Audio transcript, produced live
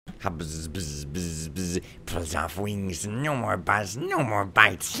Bzz, bzz, bzz, bzz. Pulls off wings. No more buzz. No more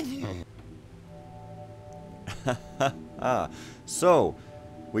bites. Ah, so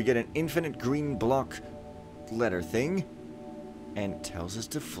we get an infinite green block letter thing, and it tells us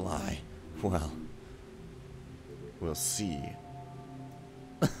to fly. Well, we'll see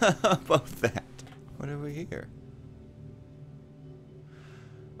about that. What have we here?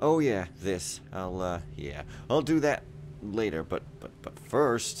 Oh yeah, this. I'll do that later, but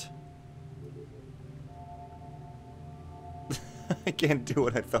first I can't do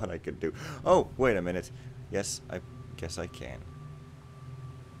what I thought I could do. Oh, wait a minute. Yes, I guess I can.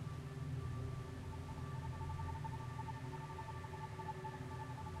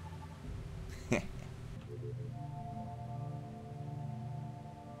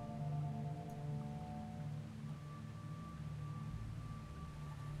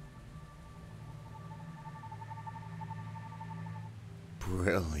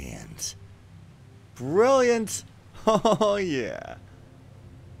 Brilliant. Brilliant! Oh, yeah.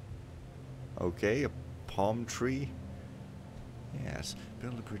 Okay, a palm tree. Yes,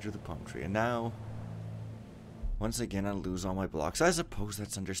 build a bridge with a palm tree. And now, once again, I lose all my blocks. I suppose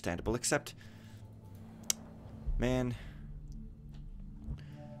that's understandable, except, man,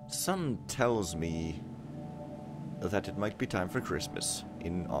 something tells me that it might be time for Christmas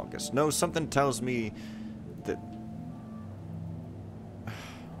in August. No, something tells me that...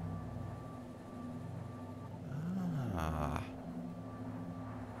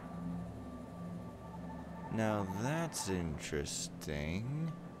 Now that's interesting.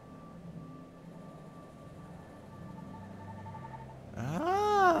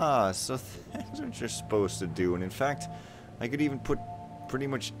 Ah, so that's what you're supposed to do. And in fact, I could even put pretty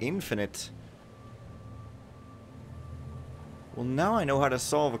much infinite. Well, now I know how to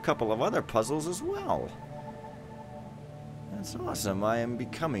solve a couple of other puzzles as well. That's awesome. I am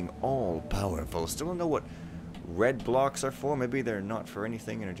becoming all-powerful. Still don't know what red blocks are for. Maybe they're not for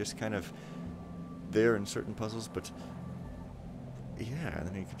anything and are just kind of there in certain puzzles, but yeah, and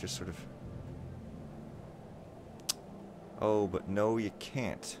then you could just sort of... Oh, but no, you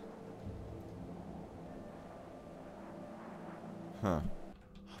can't. Huh.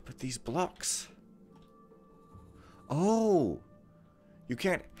 But these blocks... Oh! You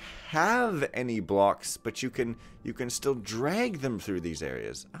can't have any blocks, but you can still drag them through these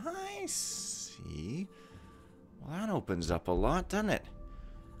areas. I see. Well, that opens up a lot, doesn't it?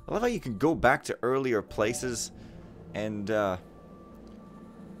 I love how you can go back to earlier places and do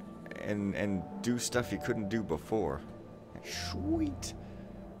stuff you couldn't do before. Sweet.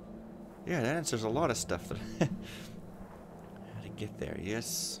 Yeah, that answers a lot of stuff that how to get there.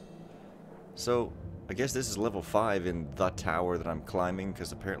 Yes. So, I guess this is level 5 in the tower that I'm climbing,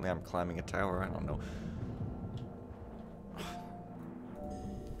 because apparently I'm climbing a tower. I don't know.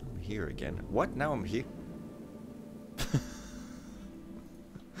 I'm here again. What? Now I'm here?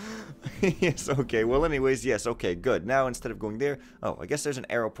 Yes, okay. Well, anyways, yes, okay, good. Now, instead of going there... Oh, I guess there's an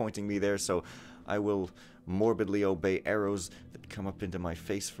arrow pointing me there, so I will morbidly obey arrows that come up into my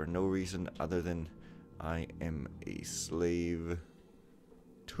face for no reason other than I am a slave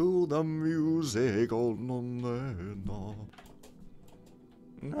to the music.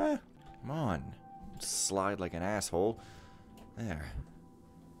 Nah, come on. Slide like an asshole. There.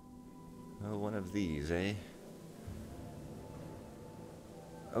 Oh, one of these, eh?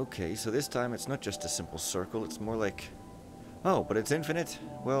 Okay, so this time it's not just a simple circle, it's more like... Oh, but it's infinite?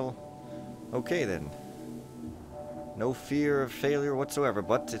 Well, okay then. No fear of failure whatsoever,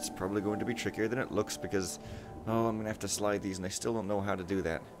 but it's probably going to be trickier than it looks because... Oh, I'm going to have to slide these and I still don't know how to do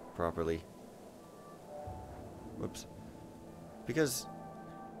that properly. Whoops. Because...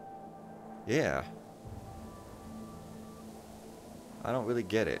 Yeah. I don't really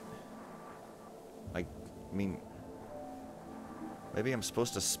get it. I mean... Maybe I'm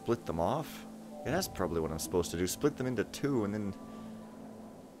supposed to split them off? Yeah, that's probably what I'm supposed to do. Split them into 2 and then...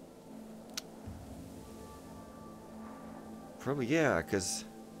 Probably, yeah, because...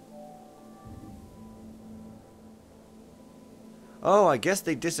 Oh, I guess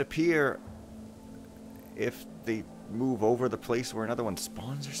they disappear if they move over the place where another one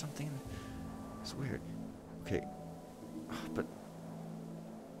spawns or something. It's weird. Okay. But...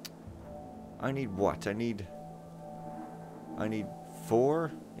 I need what? I need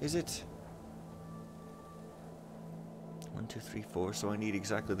 4, is it? 1, 2, 3, 4. So I need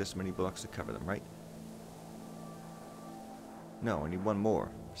exactly this many blocks to cover them, right? No, I need 1 more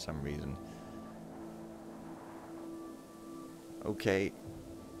for some reason. Okay.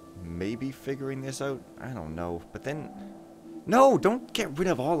 Maybe figuring this out? I don't know. But then... No! Don't get rid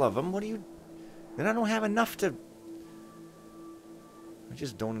of all of them! What do you... Then I don't have enough to... I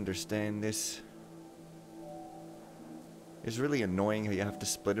just don't understand this. It's really annoying how you have to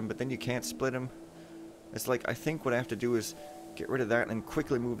split them, but then you can't split them. It's like, I think what I have to do is get rid of that and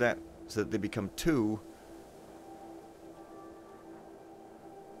quickly move that so that they become 2.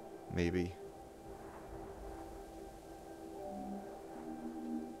 Maybe.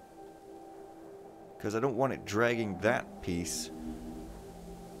 Because I don't want it dragging that piece.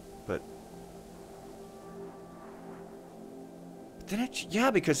 But then it,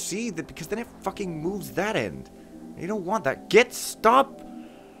 yeah, because see, because then it fucking moves that end. You don't want that. Stop!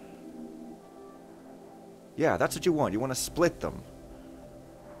 Yeah, that's what you want. You want to split them.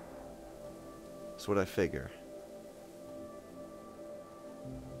 That's what I figure.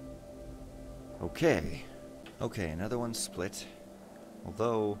 Okay. Okay, another one split.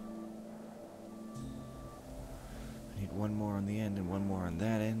 Although I need one more on the end and one more on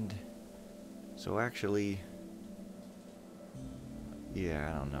that end. So actually, yeah,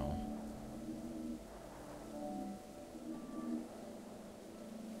 I don't know.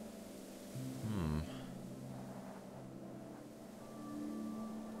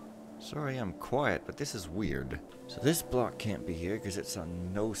 Sorry I'm quiet, but this is weird. So this block can't be here because it's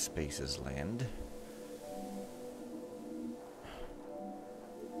on no spaces land.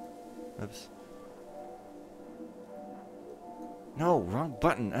 Oops. No, wrong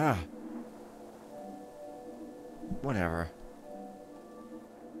button. Ah. Whatever.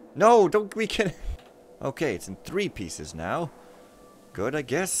 No, don't we can. Okay, it's in 3 pieces now. Good, I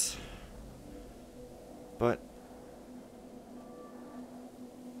guess. But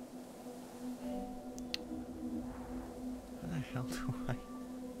how the hell do I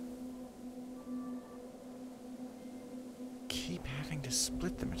keep having to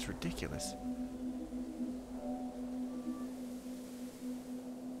split them? It's ridiculous.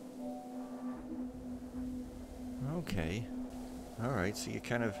 Okay. Alright, so you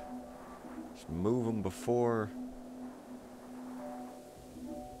kind of just move them before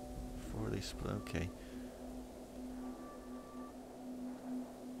they split. Okay.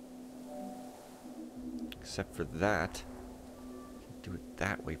 Except for that. Can't do it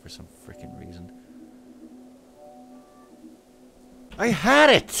that way for some freaking reason. I had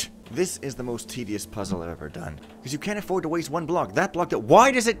it! This is the most tedious puzzle I've ever done. Because you can't afford to waste one block. That block,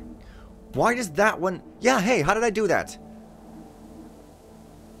 why does that one... Yeah, hey, how did I do that?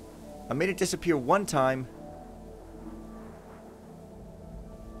 I made it disappear one time.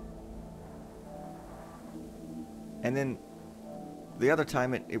 And then the other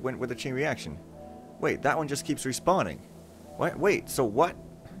time it went with a chain reaction. Wait, that one just keeps respawning. What? Wait, so what?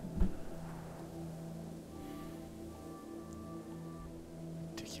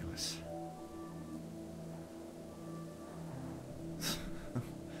 Ridiculous.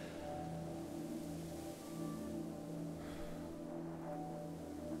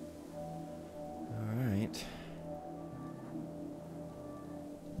 Alright.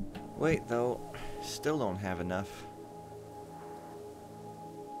 Wait, though. Still don't have enough.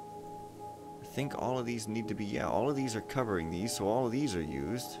 I think all of these need to be, yeah, all of these are covering these, so all of these are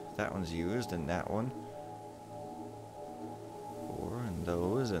used. That one's used, and that one. 4, and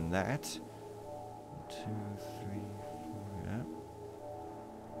those, and that. 2, 3, 4, yeah.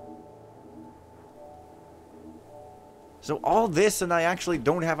 So all this, and I actually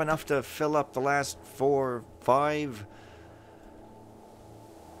don't have enough to fill up the last 4, 5.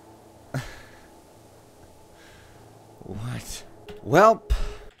 What? Welp.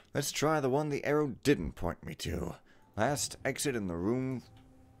 Let's try the one the arrow didn't point me to. Last exit in the room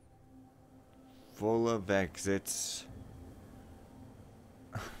full of exits.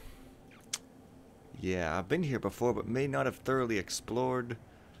 Yeah, I've been here before, but may not have thoroughly explored.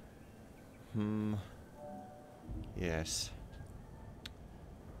 Yes.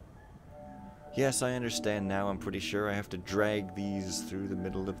 Yes, I understand now. I'm pretty sure I have to drag these through the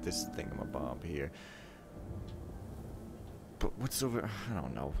middle of this thingamabob here. But what's over... I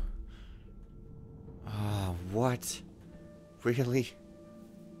don't know. Ah, what? Really?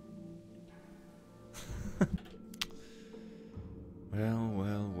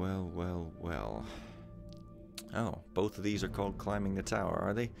 Well. Oh, both of these are called climbing the tower,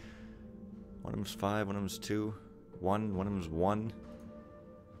 are they? One of them's 5, one of them's 2. One of them's 1.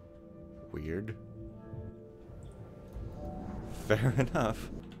 Weird. Fair enough.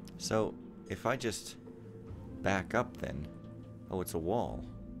 So, if I just back up then... Oh, it's a wall.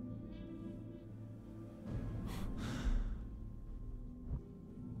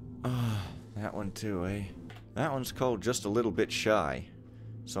 That one too, eh? That one's called just a little bit shy.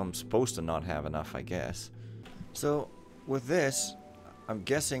 So I'm supposed to not have enough, I guess. So, with this, I'm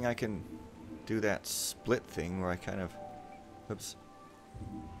guessing I can do that split thing where I kind of... Oops.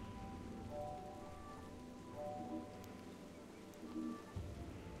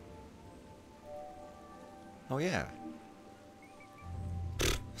 Oh yeah.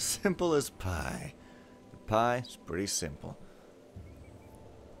 Simple as pie. The pie is pretty simple.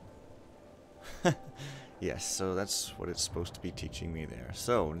 Yes, so that's what it's supposed to be teaching me there.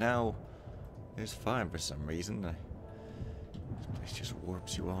 So, now, there's 5 for some reason. This place just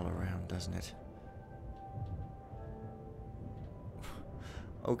warps you all around, doesn't it?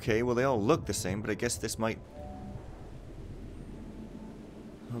 Okay, well they all look the same, but I guess this might...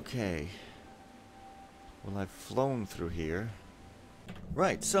 Okay. Well, I've flown through here.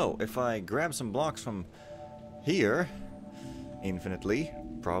 Right, so, if I grab some blocks from here, infinitely,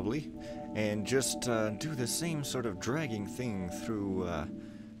 probably, and just do the same sort of dragging thing through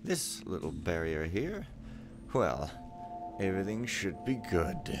this little barrier here, well, everything should be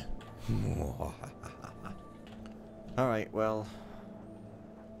good. Alright, well,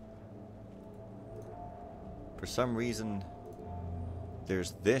 for some reason,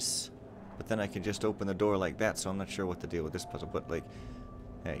 there's this, but then I can just open the door like that, so I'm not sure what to deal with this puzzle, but like,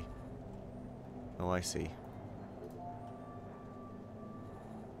 hey. Oh, I see.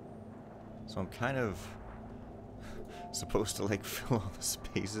 So I'm kind of supposed to like fill all the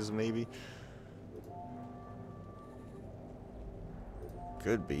spaces, maybe?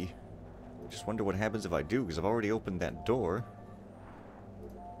 Could be. Just wonder what happens if I do, because I've already opened that door.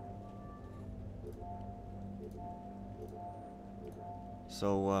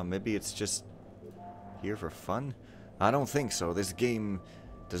 So maybe it's just here for fun? I don't think so. This game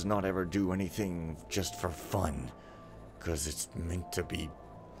does not ever do anything just for fun, because it's meant to be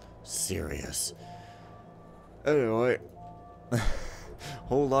serious. Anyway,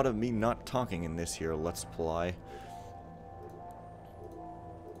 whole lot of me not talking in this here Let's Play.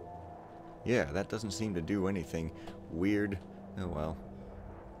 Yeah, that doesn't seem to do anything weird. Oh well.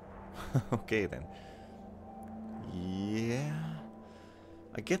 Okay then. Yeah,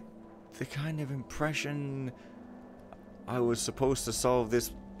 I get the kind of impression I was supposed to solve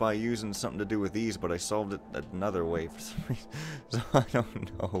this by using something to do with these, but I solved it another way for some reason. So I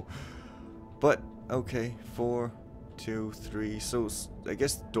don't know. But, okay, 4, 2, 3. So I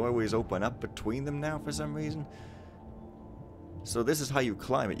guess doorways open up between them now for some reason. So this is how you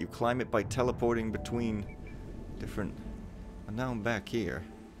climb it. You climb it by teleporting between different... And now I'm back here.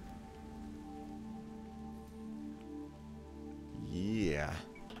 Yeah.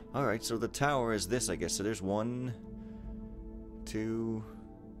 Alright, so the tower is this, I guess. So there's 1, 2,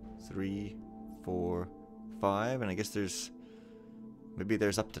 3, 4, 5, and I guess there's... Maybe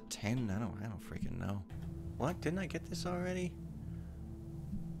there's up to 10? I don't freaking know. What? Didn't I get this already?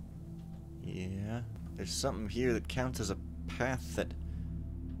 Yeah. There's something here that counts as a path that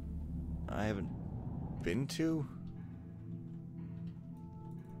I haven't been to?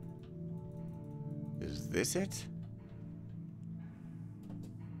 Is this it?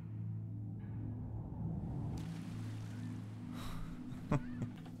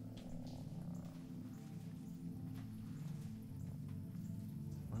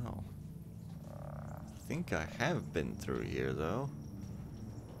 Well, I think I have been through here, though.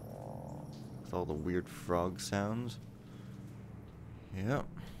 With all the weird frog sounds. Yep.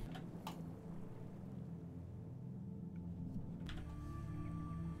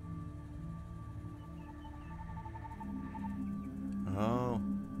 Oh.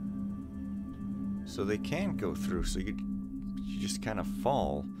 So they can't go through, so you just kind of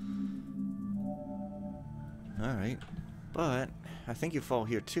fall. Alright. But, I think you fall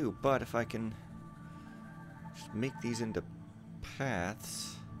here too, but if I can just make these into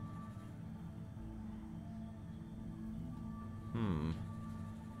paths...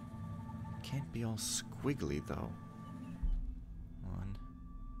 Can't be all squiggly, though. One.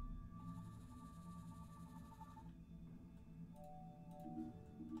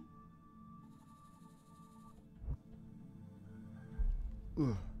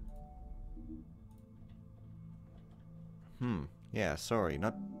 Ugh. Yeah, sorry.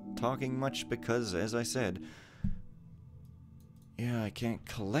 Not talking much because, as I said... Yeah, I can't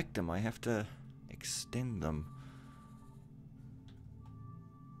collect them. I have to extend them.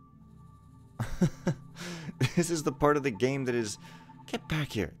 This is the part of the game that is... Get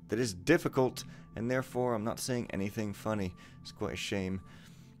back here! That is difficult, and therefore I'm not saying anything funny. It's quite a shame.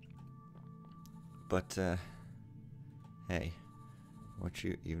 But, hey. What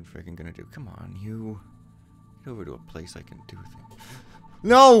you even freaking gonna do? Come on, you... Get over to a place I can do things.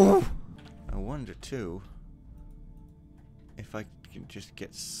 No! I wonder, too, if I can just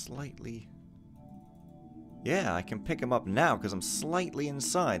get slightly... Yeah, I can pick him up now, because I'm slightly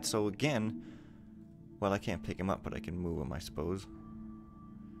inside, so again... Well, I can't pick him up, but I can move him, I suppose.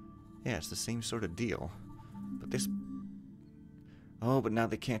 Yeah, it's the same sort of deal. But this... Oh, but now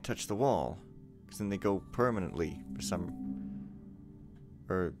they can't touch the wall. Because then they go permanently for some...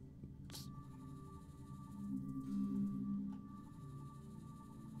 Or...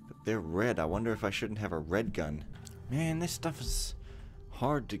 But they're red. I wonder if I shouldn't have a red gun. Man, this stuff is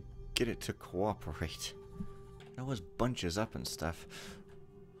hard to get it to cooperate. It always bunches up and stuff.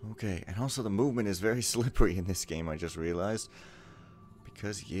 Okay, and also the movement is very slippery in this game, I just realized.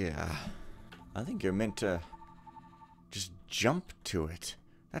 Because, yeah, I think you're meant to just jump to it.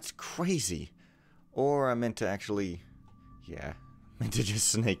 That's crazy. Or I'm meant to actually, yeah, meant to just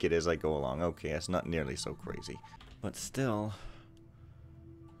snake it as I go along. Okay, that's not nearly so crazy. But still,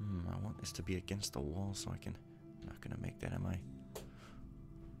 I want this to be against the wall so I can, I'm not going to make that, am I?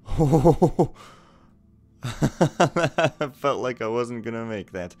 Oh, I felt like I wasn't going to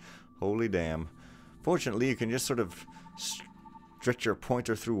make that. Holy damn. Fortunately, you can just sort of stretch your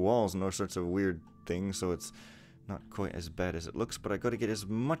pointer through walls and all sorts of weird things, so it's not quite as bad as it looks, but I gotta get as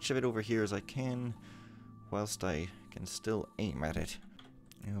much of it over here as I can whilst I can still aim at it.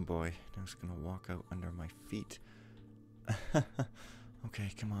 Oh boy, now it's gonna walk out under my feet.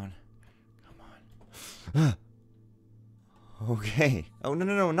 Okay, come on. Come on. Okay. Oh, no,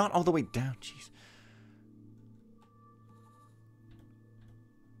 no, no, not all the way down, jeez.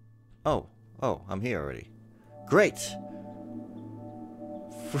 Oh, I'm here already. Great!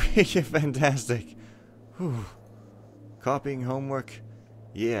 Freaking fantastic. Whew. Copying homework.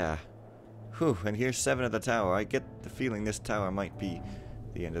 Yeah. Whew, and here's 7 at the tower. I get the feeling this tower might be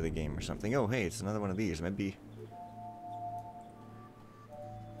the end of the game or something. Oh, hey, it's another one of these. Maybe...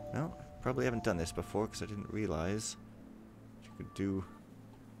 No, probably haven't done this before because I didn't realize you could do...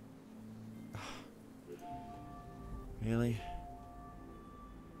 Really?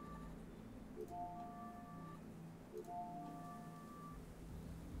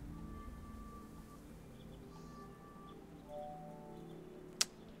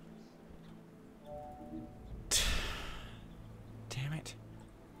 Damn it.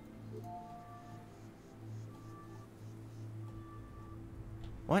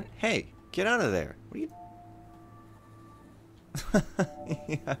 What? Hey, get out of there. What are you...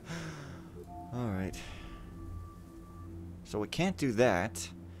 Yeah. Alright. So we can't do that.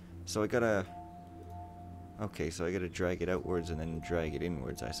 So I gotta... Okay, so I gotta drag it outwards and then drag it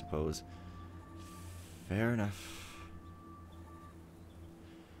inwards, I suppose. Fair enough.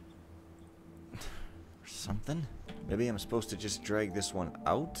 Or something? Maybe I'm supposed to just drag this one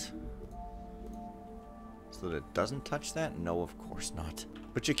out? So that it doesn't touch that? No, of course not.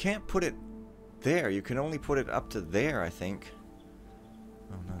 But you can't put it there. You can only put it up to there, I think.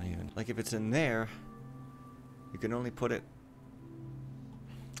 Oh, not even. Like if it's in there, you can only put it...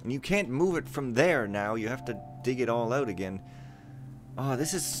 And you can't move it from there now. You have to dig it all out again. Oh,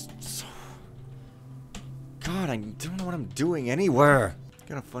 this is so... God, I don't know what I'm doing anywhere.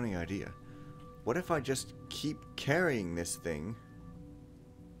 Got a funny idea. What if I just keep carrying this thing?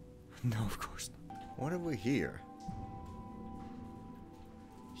 No, of course not. What have we here?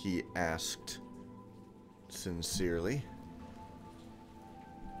 He asked sincerely.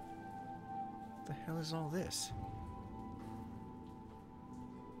 What the hell is all this?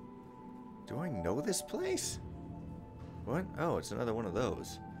 Do I know this place? What? Oh, it's another one of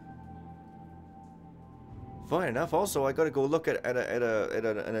those. Fine enough. Also, I gotta go look at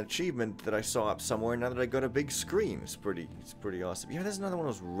an achievement that I saw up somewhere now that I got a big screen. It's pretty awesome. Yeah, there's another one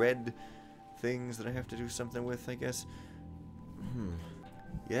of those red things that I have to do something with, I guess.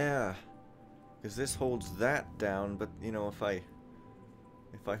 Yeah, because this holds that down, but you know, if I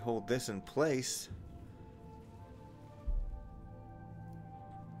hold this in place,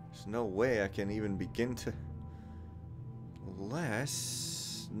 there's no way I can even begin to...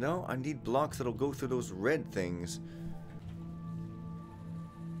 Unless... No, I need blocks that'll go through those red things.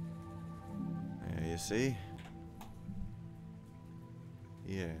 Yeah, you see?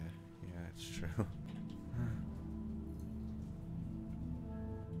 Yeah, that's true.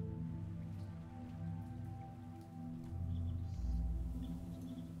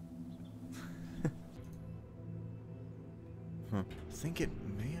 I think it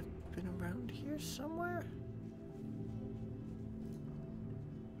may have been around here somewhere.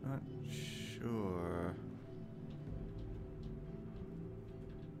 Not sure.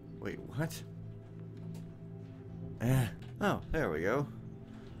 Wait, what? Oh, there we go.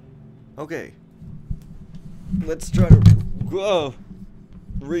 Okay. Let's try to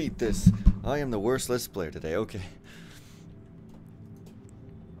read this. I am the worst Let's Player today. Okay.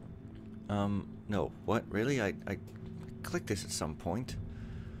 No. What? Really? I clicked this at some point.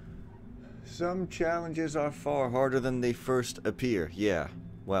 Some challenges are far harder than they first appear. Yeah.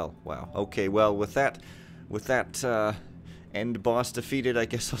 Well, wow. Okay, well, with that, end boss defeated, I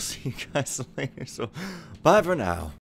guess I'll see you guys later. So, bye for now.